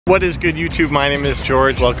What is good, YouTube? My name is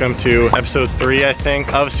George. Welcome to episode 3, I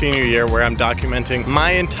think, of senior year, where I'm documenting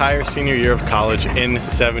my entire senior year of college in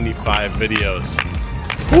 75 videos.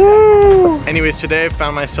 Woo! Anyways, today I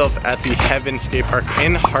found myself at the Heaven Skatepark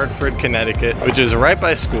in Hartford, Connecticut, which is right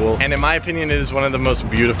by school. And in my opinion, it is one of the most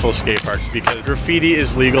beautiful skate parks because graffiti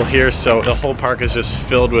is legal here, so the whole park is just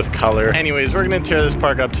filled with color. Anyways, we're gonna tear this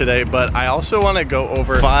park up today, but I also wanna go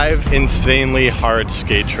over 5 insanely hard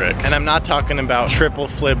skate tricks. And I'm not talking about triple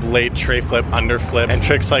flip, late tray flip, under flip, and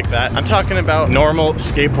tricks like that. I'm talking about normal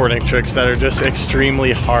skateboarding tricks that are just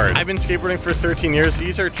extremely hard. I've been skateboarding for 13 years.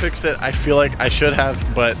 These are tricks that I feel like I should have,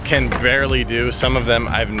 but can barely do. Some of them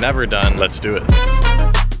I've never done. Let's do it.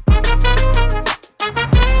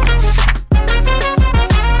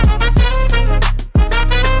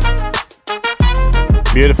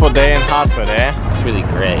 Beautiful day in Hartford, eh? It's really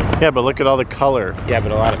gray. Yeah, but look at all the color. Yeah,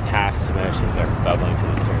 but a lot of past emotions are bubbling to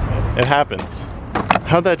the surface. It happens.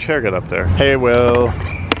 How'd that chair get up there? Hey, Will.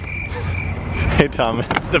 Hey, Thomas.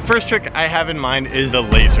 The first trick I have in mind is the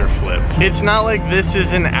laser flip. It's not like this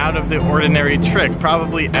is an out of the ordinary trick.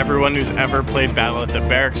 Probably everyone who's ever played Battle at the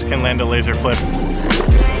Barracks can land a laser flip.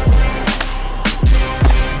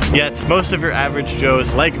 Yet, most of your average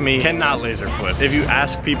Joes, like me, cannot laser flip. If you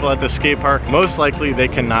ask people at the skate park, most likely they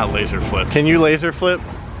cannot laser flip. Can you laser flip?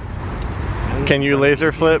 Can you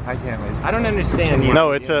laser flip? I can't laser. I don't understand.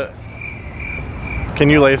 No, it's a... Can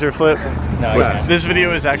you laser flip? No, yeah. This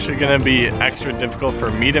video is actually going to be extra difficult for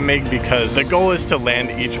me to make because the goal is to land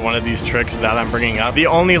each one of these tricks that I'm bringing up. The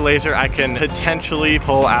only laser I can potentially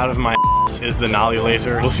pull out of my is the nollie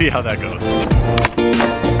laser. We'll see how that goes.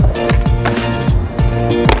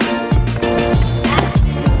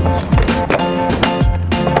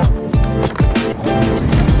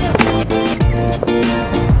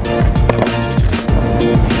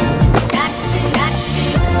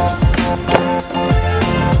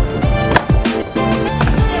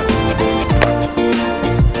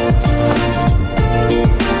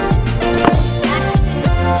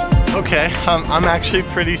 Okay, I'm actually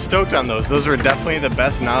pretty stoked on those. Those were definitely the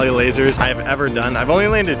best nollie lasers I've ever done. I've only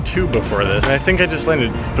landed 2 before this, and I think I just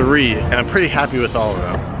landed 3, and I'm pretty happy with all of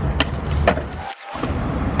them.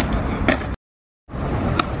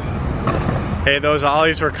 Hey, those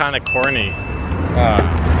ollies were kind of corny.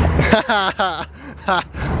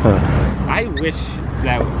 I wish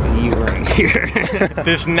that you weren't here.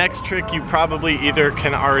 This next trick you probably either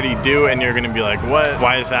can already do and you're gonna be like, what?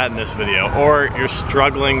 Why is that in this video? Or you're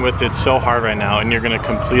struggling with it so hard right now and you're gonna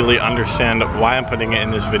completely understand why I'm putting it in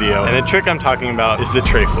this video. And the trick I'm talking about is the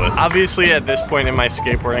tray flip. Obviously, at this point in my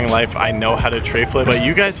skateboarding life, I know how to tray flip, but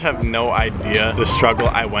you guys have no idea the struggle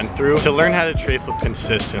I went through to learn how to tray flip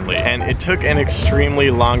consistently. And it took an extremely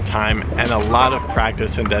long time and a lot of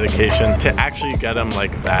practice and dedication to actually get them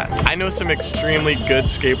like that. I know some extremely good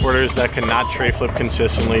skateboarders that cannot tray flip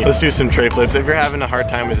consistently. Let's do some tray flips. If you're having a hard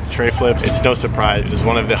time with tray flips, it's no surprise. This is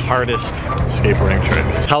one of the hardest skateboarding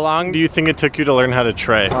tricks. How long do you think it took you to learn how to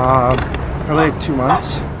tray? Probably like 2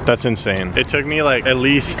 months. That's insane. It took me like at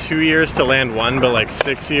least 2 years to land one, but like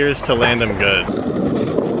 6 years to land them good.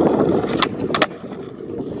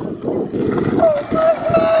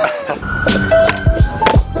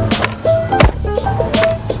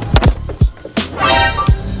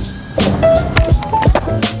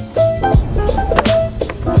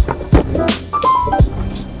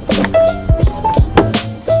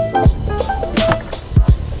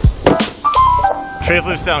 Tray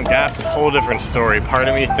flips down gaps, whole different story. Part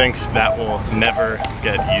of me thinks that will never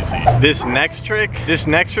get easy. This next trick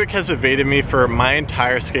has evaded me for my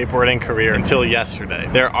entire skateboarding career until yesterday.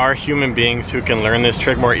 There are human beings who can learn this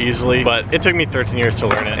trick more easily, but it took me 13 years to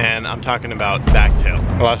learn it, and I'm talking about backtail.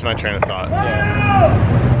 I lost my train of thought.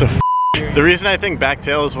 Yeah. The reason I think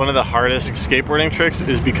backtail is one of the hardest skateboarding tricks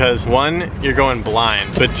is because 1, you're going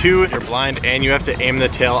blind, but 2, you're blind and you have to aim the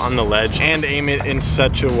tail on the ledge and aim it in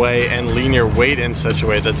such a way and lean your weight in such a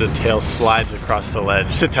way that the tail slides across the ledge.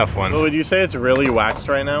 It's a tough one. Well, would you say it's really waxed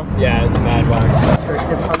right now? Yeah, it's mad wax. First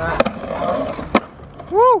tip on that.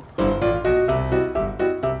 Woo!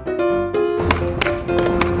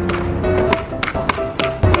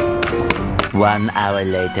 One hour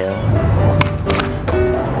later.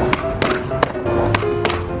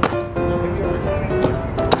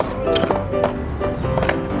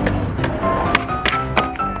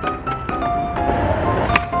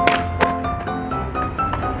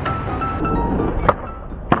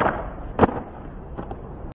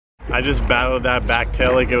 I just battled that back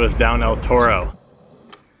tail like it was down El Toro.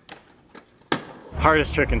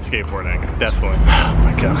 Hardest trick in skateboarding, definitely. Oh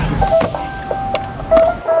my god.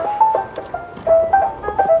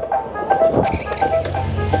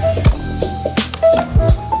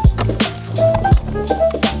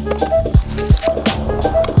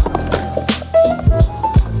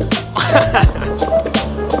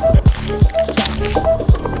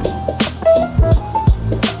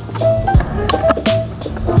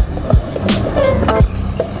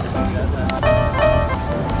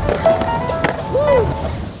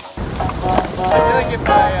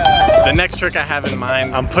 trick I have in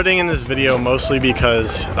mind, I'm putting in this video mostly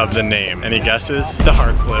because of the name. Any guesses? The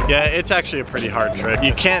hard flip. Yeah, it's actually a pretty hard trick.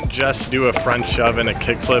 You can't just do a front shove and a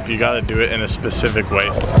kick flip. You gotta do it in a specific way.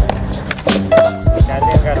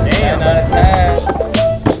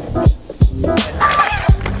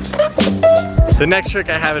 The next trick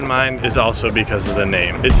I have in mind is also because of the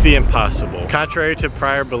name. It's the impossible. Contrary to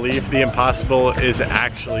prior belief, the impossible is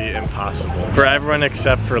actually impossible. For everyone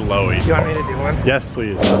except for Loey. You want me to do one? Yes,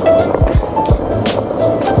 please.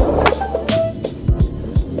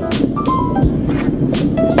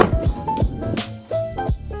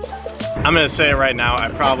 I'm gonna say it right now, I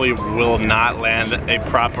probably will not land a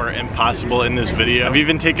proper impossible in this video. I've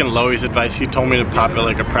even taken Loey's advice. He told me to pop it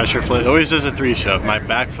like a pressure flip. Always does a 3 shove. My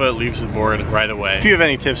back foot leaves the board right away. If you have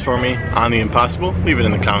any tips for me on the impossible, leave it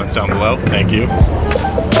in the comments down below. Thank you.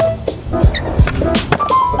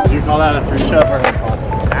 Do you call that a 3 shove or an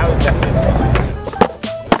impossible? That was definitely a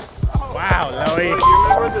 3. Wow, Loey. You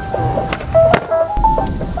remember this?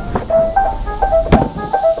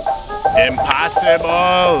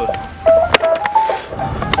 Impossible!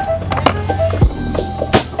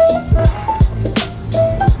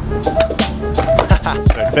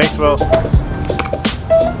 Thanks, Will.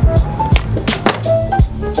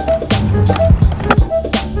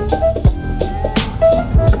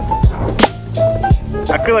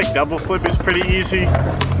 I feel like double flip is pretty easy.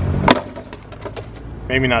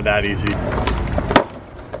 Maybe not that easy.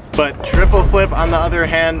 But triple flip, on the other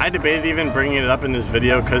hand, I debated even bringing it up in this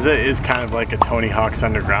video because it is kind of like a Tony Hawk's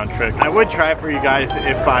underground trick. I would try for you guys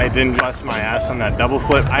if I didn't bust my ass on that double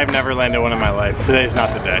flip. I've never landed one in my life. Today's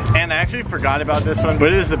not the day. And I actually forgot about this one,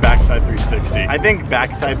 but it is the backside 360. I think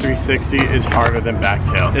backside 360 is harder than back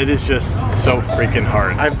tail. It is just so freaking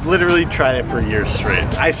hard. I've literally tried it for years straight.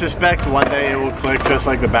 I suspect one day it will click just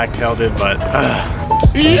like the back tail did, but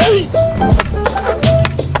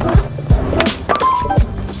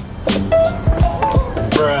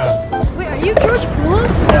Wait, are you George Poulos?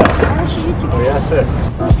 Yeah. Oh yeah, sick.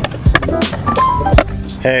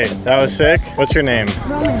 Hey, that was sick. What's your name?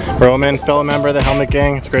 Roman. Roman, fellow member of the Helmet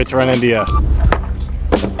Gang. It's great to run into you. A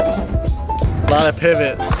lot of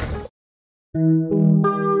pivot.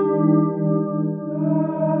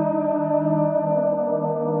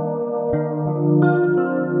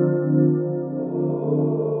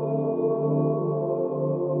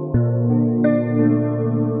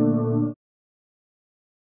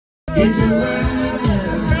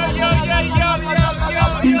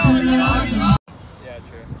 Yeah,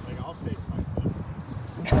 true. Like, I'll fake my flips.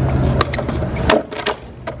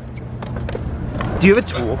 Do you have a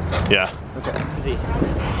tool? Yeah. Okay. Easy.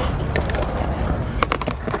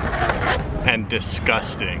 And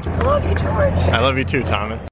disgusting. I love you, George. I love you too, Thomas.